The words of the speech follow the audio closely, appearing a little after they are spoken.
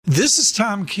This is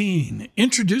Tom Keene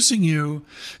introducing you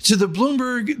to the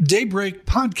Bloomberg Daybreak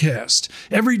podcast.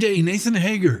 Every day, Nathan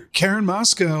Hager, Karen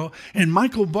Moscow, and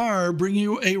Michael Barr bring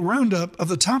you a roundup of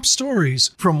the top stories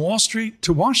from Wall Street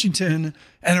to Washington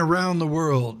and around the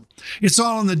world. It's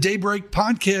all on the Daybreak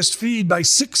podcast feed by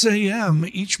 6 a.m.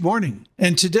 each morning.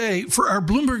 And today, for our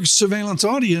Bloomberg surveillance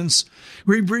audience,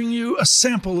 we bring you a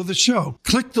sample of the show.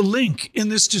 Click the link in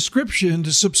this description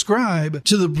to subscribe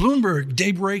to the Bloomberg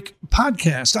Daybreak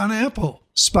podcast on Apple,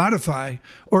 Spotify,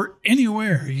 or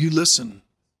anywhere you listen.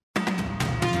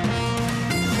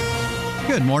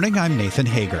 Good morning, I'm Nathan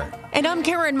Hager. And I'm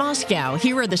Karen Moscow.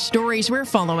 Here are the stories we're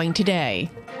following today.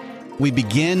 We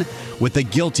begin with a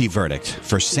guilty verdict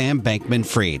for Sam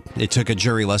Bankman-Fried. It took a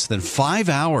jury less than 5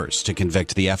 hours to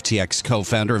convict the FTX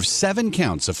co-founder of 7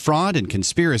 counts of fraud and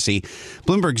conspiracy.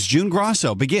 Bloomberg's June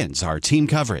Grosso begins our team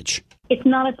coverage. It's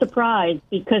not a surprise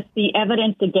because the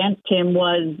evidence against him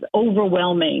was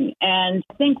overwhelming. And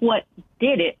I think what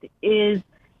did it is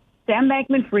Sam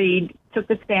Bankman-Fried took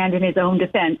the stand in his own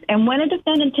defense. And when a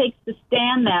defendant takes the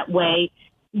stand that way,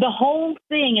 the whole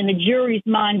thing in the jury's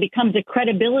mind becomes a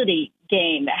credibility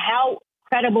game. How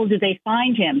credible do they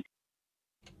find him?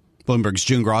 Bloomberg's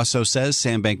June Grosso says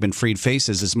Sam Bankman-Fried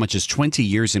faces as much as 20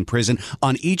 years in prison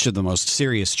on each of the most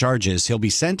serious charges. He'll be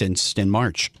sentenced in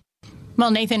March.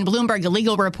 Well, Nathan, Bloomberg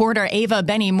legal reporter Ava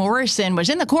Benny Morrison was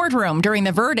in the courtroom during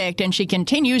the verdict, and she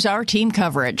continues our team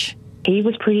coverage. He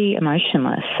was pretty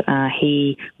emotionless.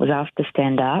 He was asked to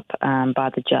stand up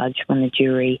by the judge when the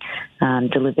jury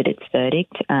delivered its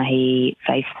verdict. He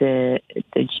faced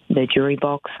the jury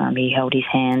box. He held his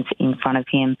hands in front of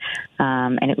him,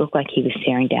 and it looked like he was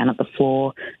staring down at the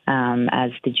floor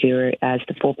as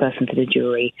the foreperson to the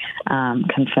jury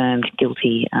confirmed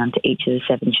guilty to each of the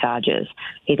 7 charges.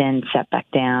 He then sat back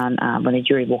down. When the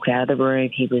jury walked out of the room,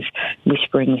 he was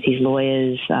whispering with his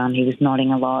lawyers. He was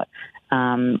nodding a lot.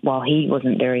 While he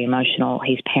wasn't very emotional,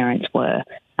 his parents were.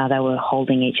 They were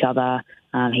holding each other.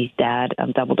 His dad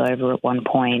doubled over at one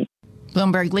point.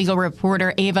 Bloomberg legal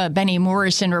reporter Ava Benny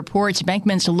Morrison reports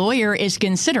Bankman's lawyer is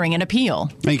considering an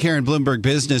appeal. Hey, Karen, Bloomberg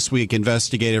Business Week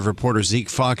investigative reporter Zeke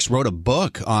Fox wrote a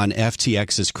book on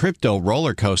FTX's crypto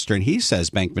roller coaster, and he says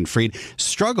Bankman-Fried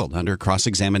struggled under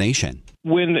cross-examination.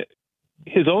 When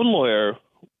his own lawyer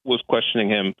was questioning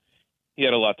him, he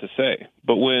had a lot to say.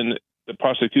 But when the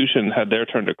prosecution had their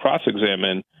turn to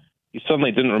cross-examine, he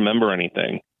suddenly didn't remember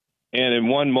anything. And in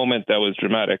one moment that was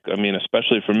dramatic, I mean,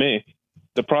 especially for me,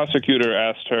 the prosecutor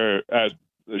asked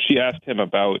him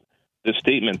about the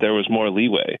statement, there was more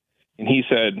leeway. And he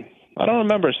said, I don't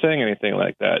remember saying anything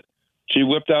like that. She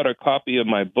whipped out a copy of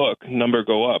my book, Number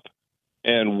Go Up,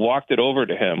 and walked it over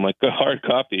to him like a hard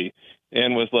copy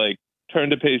and was like,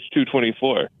 turn to page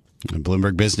 224. In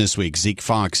Bloomberg Business Week, Zeke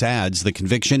Fox adds the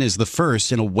conviction is the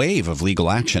first in a wave of legal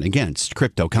action against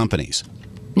crypto companies.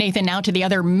 Nathan, now to the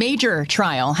other major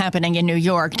trial happening in New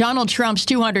York. Donald Trump's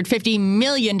 $250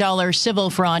 million civil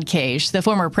fraud case. The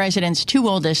former president's 2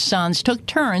 oldest sons took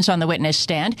turns on the witness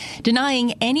stand,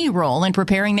 denying any role in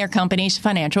preparing their company's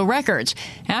financial records.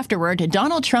 Afterward,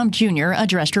 Donald Trump Jr.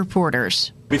 addressed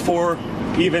reporters. Before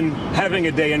even having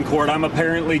a day in court, I'm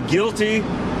apparently guilty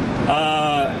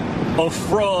of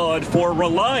fraud for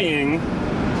relying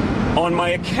on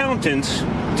my accountants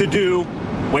to do,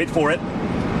 wait for it,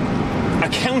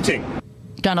 accounting.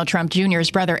 Donald Trump Jr.'s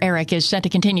brother Eric is set to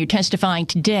continue testifying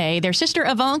today. Their sister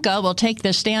Ivanka will take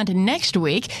the stand next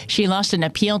week. She lost an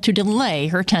appeal to delay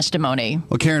her testimony.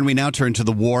 Well, Karen, we now turn to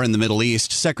the war in the Middle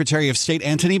East. Secretary of State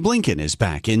Antony Blinken is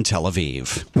back in Tel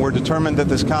Aviv. We're determined that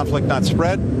this conflict not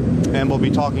spread, and we'll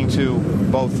be talking to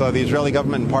both the Israeli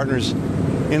government and partners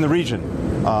in the region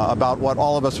about what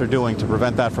all of us are doing to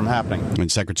prevent that from happening. When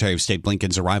Secretary of State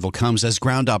Blinken's arrival comes as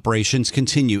ground operations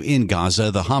continue in Gaza,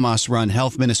 the Hamas-run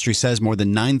health ministry says more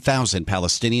than 9,000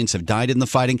 Palestinians have died in the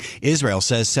fighting. Israel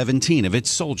says 17 of its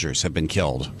soldiers have been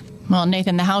killed. Well,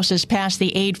 Nathan, the House has passed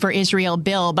the Aid for Israel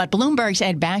bill, but Bloomberg's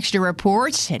Ed Baxter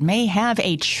reports it may have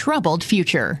a troubled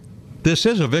future. This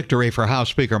is a victory for House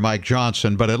Speaker Mike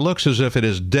Johnson, but it looks as if it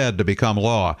is dead to become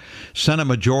law. Senate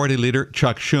Majority Leader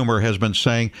Chuck Schumer has been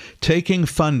saying taking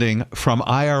funding from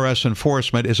IRS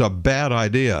enforcement is a bad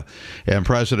idea. And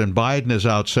President Biden is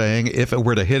out saying if it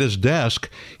were to hit his desk,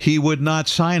 he would not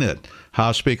sign it.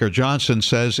 House Speaker Johnson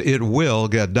says it will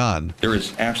get done. There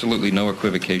is absolutely no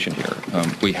equivocation here.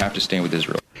 We have to stand with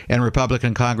Israel. And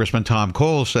Republican Congressman Tom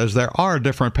Cole says there are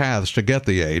different paths to get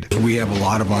the aid. We have a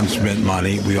lot of unspent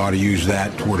money. We ought to use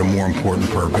that toward a more important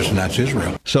purpose, and that's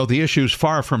Israel. So the issue's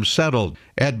far from settled.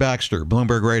 Ed Baxter,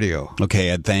 Bloomberg Radio. Okay,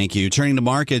 Ed, thank you. Turning to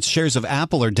markets, shares of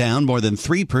Apple are down more than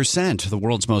 3%. The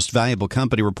world's most valuable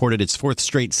company reported its fourth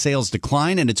straight sales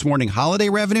decline, and its warning holiday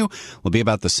revenue will be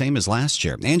about the same as last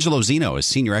year. Angelo Zeno is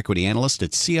senior equity analyst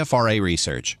at CFRA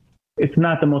Research. It's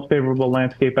not the most favorable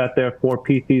landscape out there for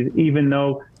PCs, even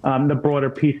though the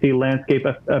broader PC landscape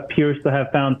appears to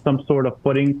have found some sort of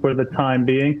footing for the time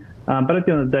being. But at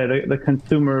the end of the day, the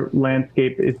consumer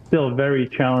landscape is still very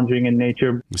challenging in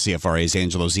nature. CFRA's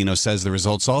Angelo Zeno says the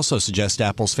results also suggest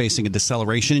Apple's facing a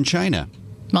deceleration in China.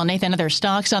 Well, Nathan, other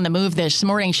stocks on the move this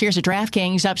morning. Shares of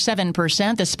DraftKings up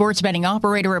 7%. The sports betting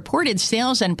operator reported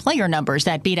sales and player numbers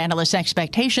that beat analysts'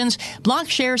 expectations. Block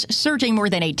shares surging more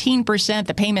than 18%.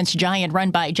 The payments giant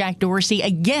run by Jack Dorsey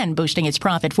again boosting its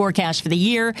profit forecast for the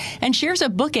year. And shares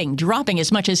of Booking dropping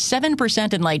as much as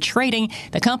 7% in light trading.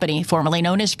 The company, formerly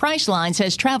known as Priceline,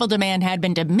 says travel demand had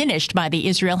been diminished by the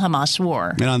Israel-Hamas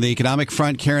war. And on the economic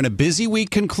front, Karen, a busy week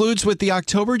concludes with the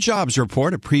October jobs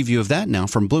report. A preview of that now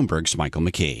from Bloomberg's Michael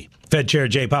McKee. Fed Chair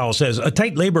Jay Powell says a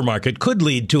tight labor market could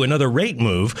lead to another rate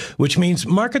move, which means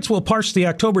markets will parse the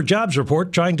October jobs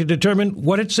report, trying to determine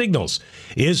what it signals.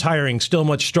 Is hiring still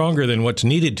much stronger than what's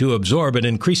needed to absorb an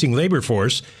increasing labor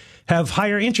force? Have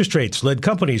higher interest rates led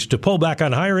companies to pull back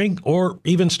on hiring or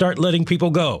even start letting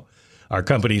people go? Are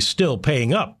companies still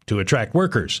paying up to attract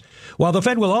workers? While the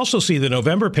Fed will also see the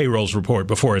November payrolls report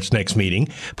before its next meeting,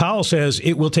 Powell says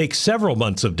it will take several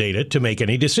months of data to make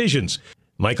any decisions.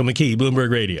 Michael McKee, Bloomberg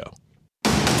Radio.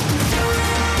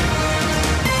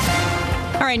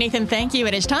 All right, Nathan, thank you.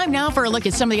 It is time now for a look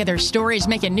at some of the other stories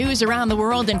making news around the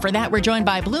world. And for that, we're joined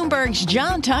by Bloomberg's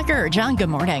John Tucker. John, good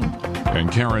morning.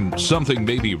 And Karen, something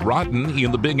may be rotten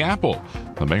in the Big Apple.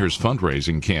 The mayor's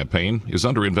fundraising campaign is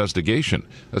under investigation.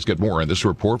 Let's get more on this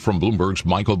report from Bloomberg's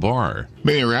Michael Barr.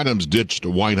 Mayor Adams ditched a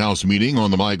White House meeting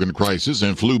on the migrant crisis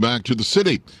and flew back to the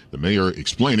city. The mayor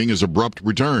explaining his abrupt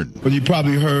return. Well, you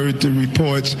probably heard the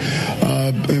reports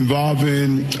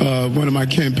involving one of my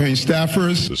campaign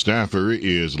staffers. The staffer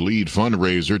is lead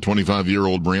fundraiser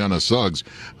 25-year-old Brianna Suggs,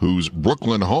 whose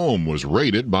Brooklyn home was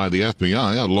raided by the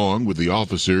FBI along with the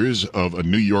officers of a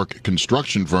New York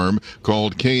construction firm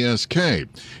called KSK.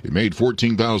 It made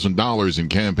 $14,000 in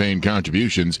campaign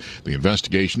contributions. The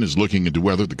investigation is looking into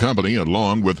whether the company,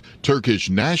 along with Turkish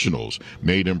nationals,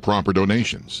 made improper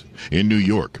donations. In New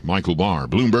York, Michael Barr,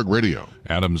 Bloomberg Radio.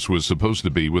 Adams was supposed to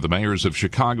be with the mayors of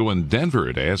Chicago and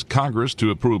Denver to ask Congress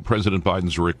to approve President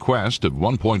Biden's request of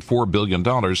 $1.4 billion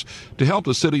to help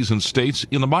the cities and states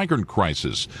in the migrant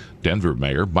crisis. Denver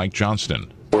Mayor Mike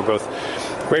Johnston. We're both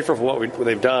grateful for what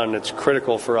they've done. It's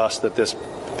critical for us that this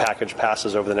package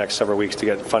passes over the next several weeks to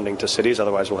get funding to cities.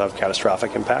 Otherwise, we'll have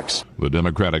catastrophic impacts. The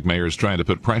Democratic mayor is trying to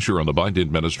put pressure on the Biden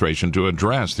administration to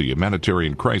address the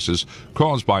humanitarian crisis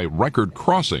caused by record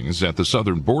crossings at the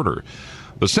southern border.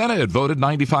 The Senate voted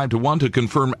 95-1 to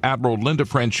confirm Admiral Linda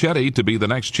Franchetti to be the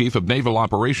next chief of naval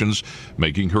operations,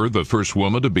 making her the first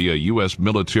woman to be a U.S.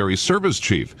 military service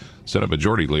chief. Senate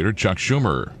Majority Leader Chuck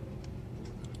Schumer.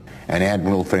 And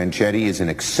Admiral Franchetti is an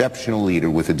exceptional leader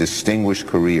with a distinguished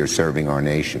career serving our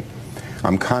nation.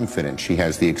 I'm confident she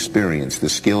has the experience, the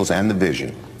skills, and the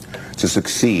vision to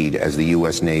succeed as the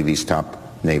U.S. Navy's top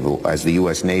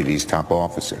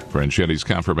officer. Franchetti's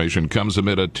confirmation comes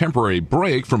amid a temporary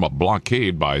break from a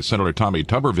blockade by Senator Tommy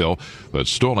Tuberville that's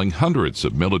stalling hundreds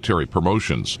of military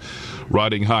promotions.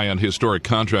 Riding high on historic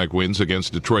contract wins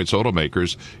against Detroit's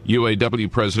automakers,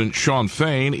 UAW President Shawn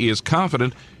Fain is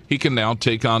confident he can now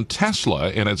take on Tesla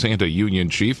and its anti-union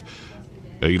chief,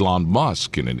 Elon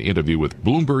Musk. In an interview with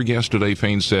Bloomberg yesterday,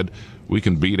 Fain said, "We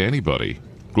can beat anybody."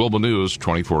 Global news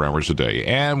 24 hours a day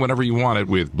and whenever you want it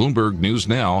with Bloomberg News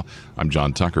Now. I'm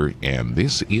John Tucker, and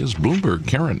this is Bloomberg.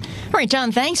 Karen. All right,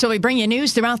 John, thanks. So we bring you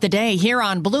news throughout the day here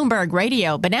on Bloomberg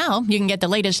Radio. But now you can get the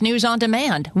latest news on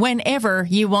demand whenever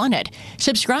you want it.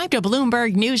 Subscribe to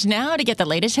Bloomberg News Now to get the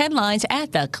latest headlines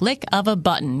at the click of a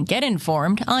button. Get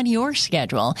informed on your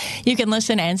schedule. You can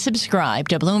listen and subscribe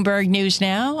to Bloomberg News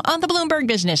Now on the Bloomberg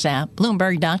Business app,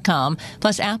 Bloomberg.com,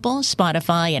 plus Apple,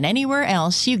 Spotify, and anywhere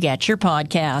else you get your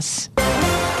podcasts.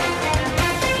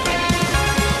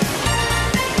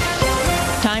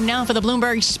 Time now for the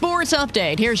Bloomberg Sports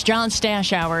Update. Here's John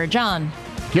Stashower. John.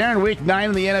 Karen, week 9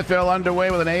 of the NFL underway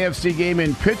with an AFC game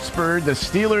in Pittsburgh. The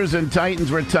Steelers and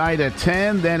Titans were tied at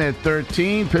 10, then at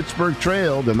 13. Pittsburgh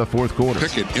trailed in the fourth quarter.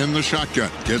 Pickett in the shotgun,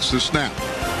 gets the snap,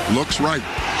 looks right.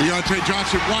 Deontay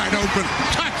Johnson wide open,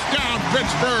 touchdown! touchdown,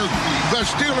 Pittsburgh. The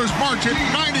Steelers march it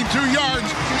 92 yards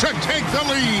to take the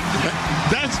lead.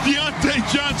 That's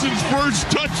Deontay Johnson's first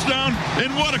touchdown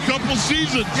in what, a couple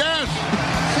seasons? Yes.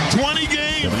 20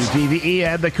 games. WDVE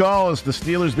had the call as the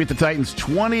Steelers beat the Titans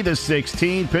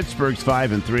 20-16. Pittsburgh's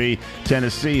 5-3.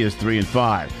 Tennessee is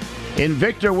 3-5. In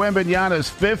Victor Wembanyama's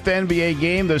fifth NBA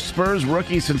game, the Spurs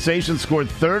rookie sensation scored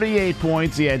 38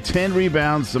 points. He had 10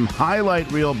 rebounds, some highlight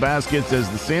reel baskets as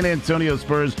the San Antonio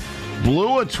Spurs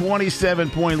blew a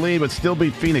 27-point lead, but still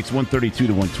beat Phoenix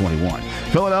 132-121.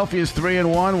 Philadelphia's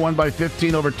 3-1, won by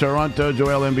 15 over Toronto.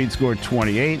 Joel Embiid scored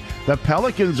 28. The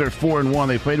Pelicans are 4-1.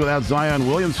 They played without Zion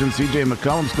Williamson. C.J.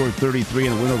 McCollum scored 33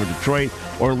 in a win over Detroit.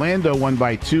 Orlando won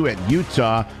by 2 at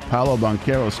Utah. Paolo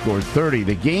Banchero scored 30.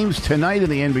 The games tonight in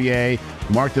the NBA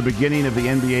mark the beginning of the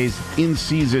NBA's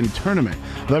in-season tournament.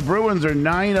 The Bruins are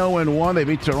 9-0-1. They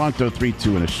beat Toronto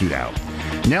 3-2 in a shootout.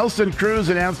 Nelson Cruz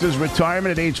announced his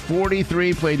retirement at age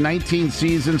 43, played 19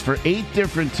 seasons for 8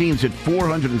 different teams, hit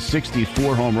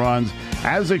 464 home runs.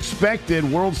 As expected,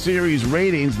 World Series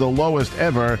ratings, the lowest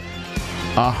ever.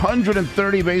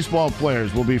 130 baseball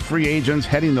players will be free agents,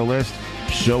 heading the list.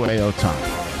 Shohei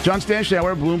Ohtani. John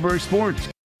Stanschauer, Bloomberg Sports.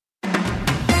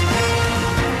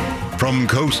 From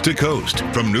coast to coast,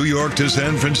 from New York to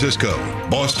San Francisco,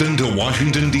 Boston to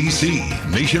Washington, D.C.,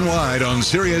 nationwide on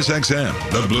SiriusXM,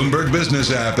 the Bloomberg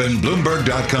Business app, and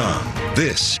Bloomberg.com.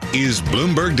 This is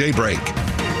Bloomberg Daybreak.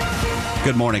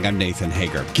 Good morning, I'm Nathan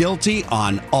Hager. Guilty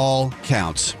on all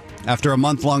counts. After a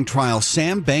month-long trial,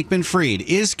 Sam Bankman-Fried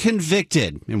is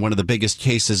convicted in one of the biggest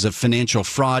cases of financial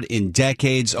fraud in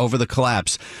decades over the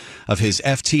collapse of his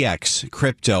FTX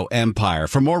crypto empire.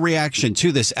 For more reaction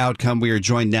to this outcome, we are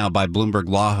joined now by Bloomberg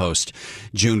law host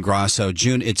June Grasso.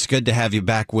 June, it's good to have you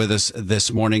back with us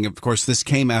this morning. Of course, this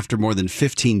came after more than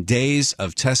 15 days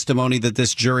of testimony that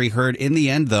this jury heard. In the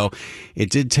end, though,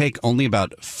 it did take only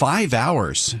about 5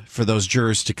 hours for those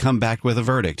jurors to come back with a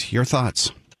verdict. Your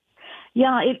thoughts?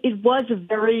 Yeah, it was a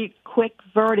very quick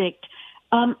verdict.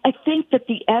 I think that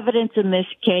the evidence in this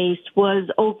case was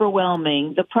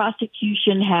overwhelming. The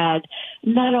prosecution had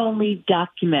not only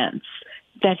documents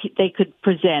that they could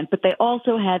present, but they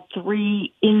also had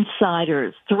 3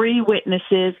 insiders, 3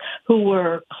 witnesses who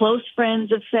were close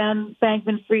friends of Sam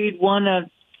Bankman-Fried, one a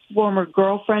former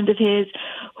girlfriend of his,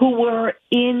 who were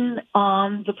in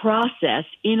on the process,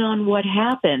 in on what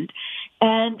happened.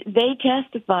 And they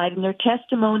testified, and their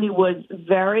testimony was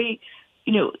very,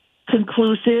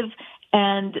 conclusive.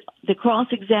 And the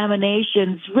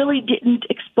cross-examinations really didn't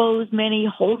expose many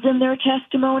holes in their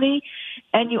testimony.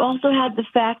 And you also had the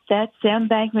fact that Sam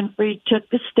Bankman-Fried took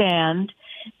the stand.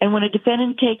 And when a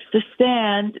defendant takes the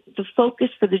stand, the focus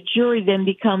for the jury then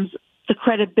becomes the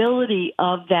credibility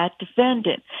of that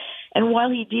defendant. And while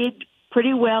he did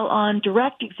pretty well on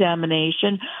direct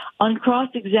examination, on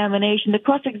cross-examination, the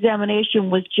cross-examination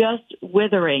was just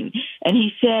withering. And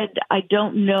he said, I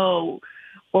don't know,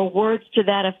 or words to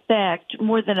that effect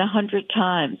more than 100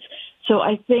 times. So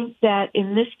I think that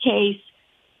in this case,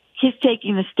 his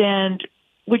taking the stand,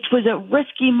 which was a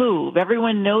risky move.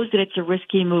 Everyone knows that it's a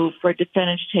risky move for a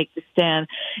defendant to take the stand,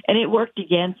 and it worked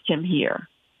against him here.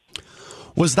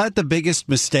 Was that the biggest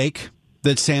mistake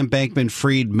that Sam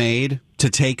Bankman-Fried made, to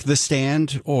take the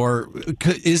stand? Or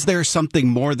is there something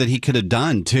more that he could have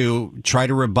done to try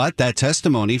to rebut that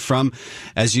testimony from,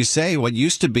 as you say, what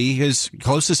used to be his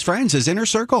closest friends, his inner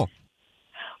circle?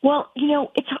 Well,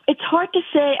 it's hard to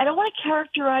say. I don't want to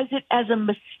characterize it as a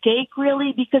mistake,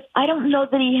 really, because I don't know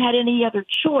that he had any other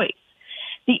choice.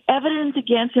 The evidence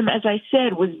against him, as I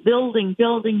said, was building.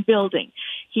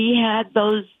 He had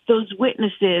those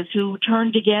witnesses who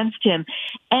turned against him.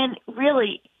 And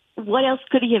really, what else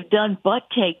could he have done but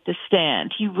take the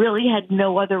stand? He really had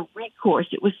no other recourse.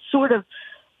 It was sort of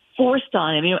forced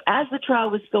on him. As the trial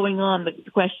was going on,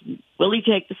 the question, will he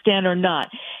take the stand or not?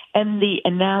 And the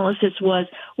analysis was,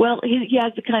 well, he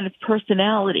has the kind of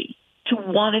personality to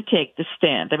want to take the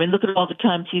stand. Look at all the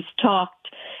times he's talked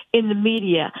in the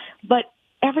media. But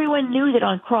everyone knew that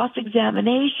on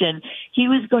cross-examination, he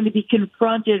was going to be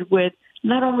confronted with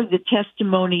not only the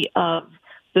testimony of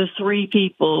the 3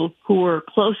 people who were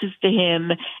closest to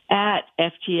him at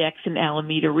FTX and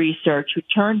Alameda Research who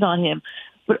turned on him,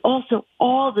 but also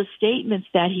all the statements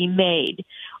that he made,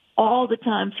 all the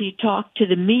times he talked to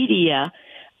the media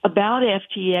about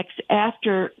FTX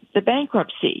after the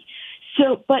bankruptcy.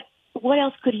 So, but what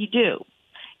else could he do?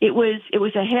 It was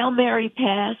a Hail Mary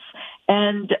pass,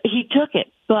 and he took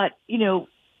it. But,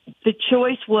 the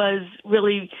choice was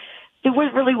really, there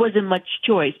really wasn't much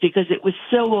choice because it was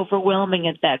so overwhelming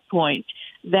at that point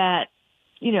that,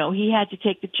 he had to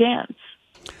take the chance.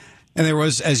 And there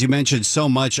was, as you mentioned, so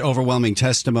much overwhelming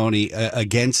testimony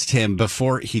against him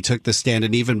before he took the stand.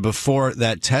 And even before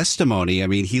that testimony, I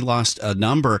mean, he lost a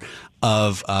number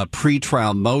of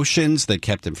pretrial motions that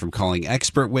kept him from calling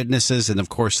expert witnesses. And of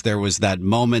course, there was that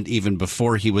moment even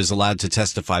before he was allowed to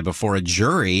testify before a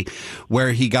jury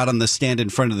where he got on the stand in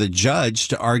front of the judge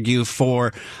to argue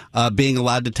for being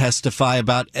allowed to testify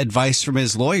about advice from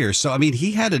his lawyer. So, I mean,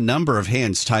 he had a number of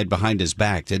hands tied behind his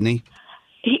back, didn't he?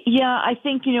 Yeah, I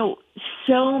think,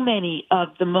 so many of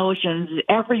the motions,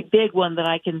 every big one that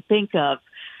I can think of,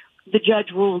 the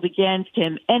judge ruled against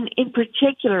him. And in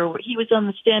particular, he was on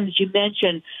the stand, as you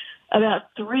mentioned, about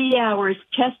 3 hours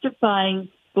testifying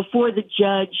before the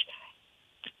judge,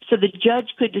 so the judge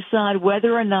could decide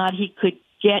whether or not he could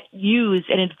use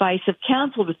an advice of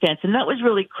counsel defense. And that was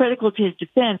really critical to his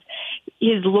defense.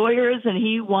 His lawyers and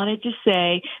he wanted to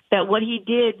say that what he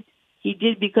did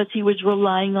because he was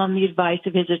relying on the advice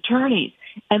of his attorneys.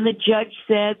 And the judge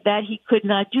said that he could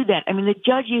not do that. I mean, the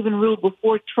judge even ruled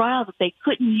before trial that they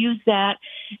couldn't use that.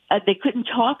 They couldn't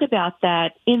talk about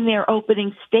that in their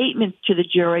opening statements to the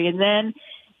jury. And then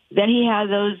he had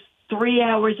those 3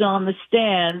 hours on the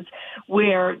stand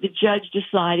where the judge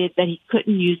decided that he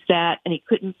couldn't use that and he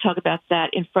couldn't talk about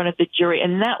that in front of the jury.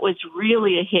 And that was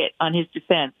really a hit on his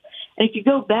defense. And if you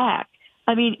go back,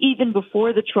 I mean, even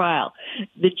before the trial,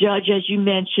 the judge, as you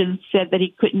mentioned, said that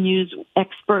he couldn't use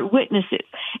expert witnesses.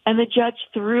 And the judge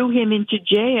threw him into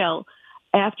jail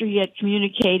after he had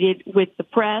communicated with the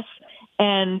press.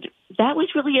 And that was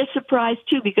really a surprise,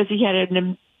 too, because he had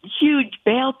a huge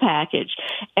bail package.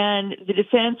 And the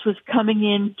defense was coming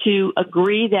in to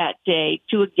agree that day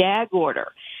to a gag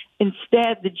order.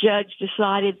 Instead, the judge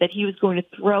decided that he was going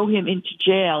to throw him into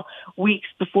jail weeks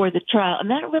before the trial.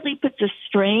 And that really puts a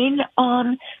strain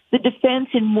on the defense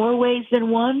in more ways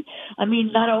than one. I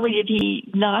mean, not only did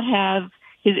he not have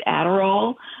his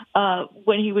Adderall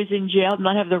when he was in jail,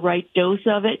 not have the right dose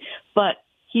of it, but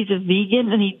he's a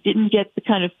vegan and he didn't get the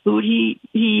kind of food he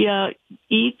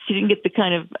eats. He didn't get the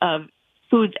kind of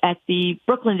foods at the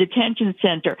Brooklyn Detention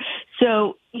Center.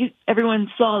 So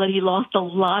everyone saw that he lost a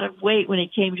lot of weight when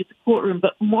he came to the courtroom.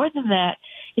 But more than that,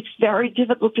 it's very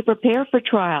difficult to prepare for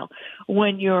trial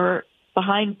when you're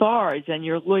behind bars and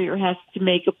your lawyer has to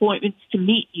make appointments to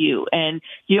meet you and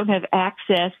you don't have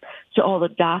access to all the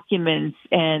documents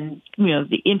and,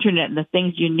 the internet and the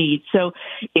things you need. So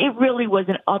it really was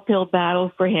an uphill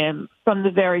battle for him from the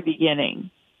very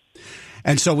beginning.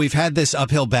 And so we've had this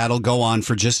uphill battle go on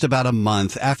for just about a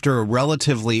month. After a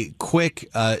relatively quick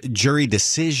jury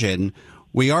decision,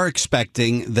 we are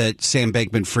expecting that Sam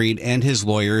Bankman-Fried and his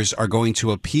lawyers are going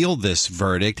to appeal this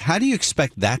verdict. How do you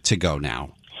expect that to go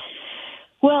now?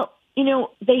 Well,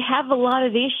 they have a lot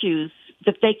of issues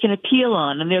that they can appeal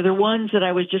on, and they're the ones that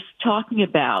I was just talking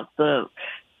about, the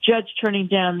judge turning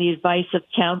down the advice of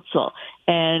counsel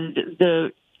and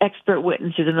the expert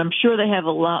witnesses, and I'm sure they have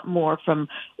a lot more from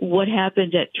what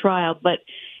happened at trial, but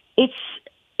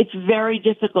it's very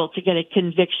difficult to get a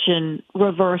conviction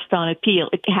reversed on appeal.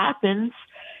 It happens,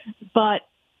 but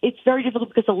it's very difficult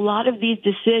because a lot of these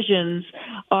decisions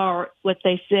are what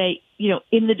they say,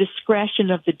 in the discretion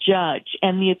of the judge,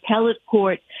 and the appellate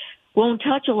court won't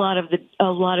touch a lot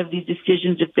of these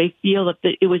decisions if they feel that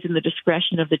it was in the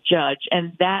discretion of the judge,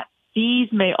 and that these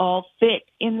may all fit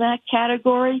in that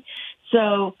category.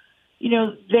 So,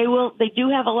 they do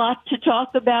have a lot to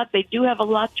talk about. They do have a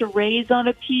lot to raise on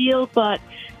appeal, but,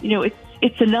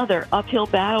 it's another uphill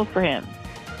battle for him.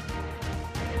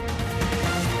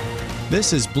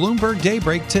 This is Bloomberg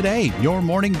Daybreak Today, your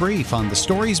morning brief on the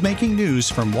stories making news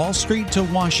from Wall Street to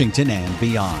Washington and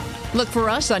beyond. Look for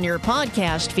us on your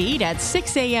podcast feed at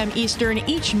 6 a.m. Eastern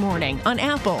each morning on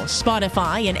Apple,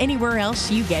 Spotify, and anywhere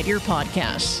else you get your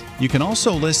podcasts. You can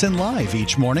also listen live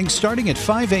each morning starting at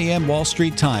 5 a.m. Wall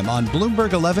Street time on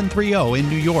Bloomberg 1130 in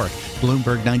New York,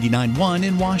 Bloomberg 99.1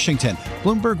 in Washington,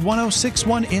 Bloomberg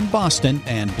 106.1 in Boston,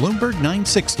 and Bloomberg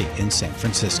 960 in San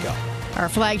Francisco. Our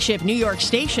flagship New York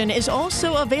station is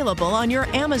also available on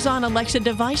your Amazon Alexa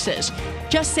devices.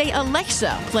 Just say,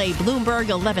 Alexa, play Bloomberg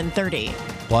 1130.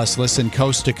 Plus, listen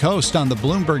coast to coast on the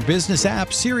Bloomberg Business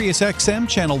app, Sirius XM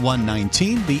Channel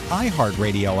 119, the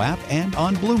iHeartRadio app, and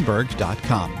on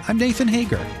Bloomberg.com. I'm Nathan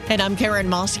Hager. And I'm Karen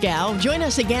Moscow. Join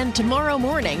us again tomorrow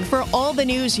morning for all the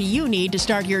news you need to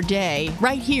start your day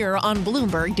right here on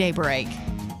Bloomberg Daybreak.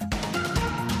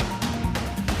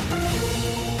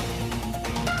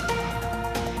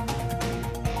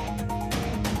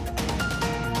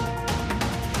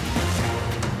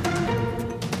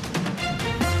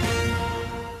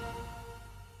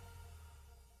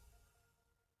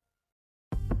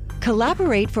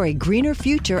 Collaborate for a greener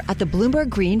future at the Bloomberg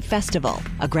Green Festival,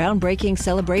 a groundbreaking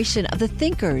celebration of the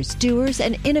thinkers, doers,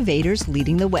 and innovators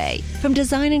leading the way. From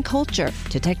design and culture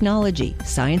to technology,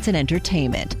 science, and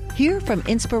entertainment. Hear from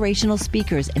inspirational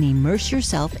speakers and immerse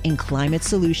yourself in climate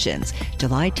solutions.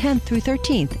 July 10th through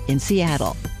 13th in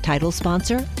Seattle. Title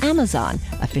sponsor, Amazon.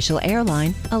 Official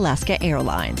airline, Alaska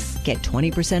Airlines. Get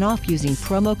 20% off using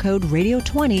promo code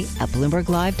radio20 at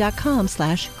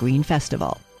BloombergLive.com/Green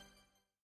Festival.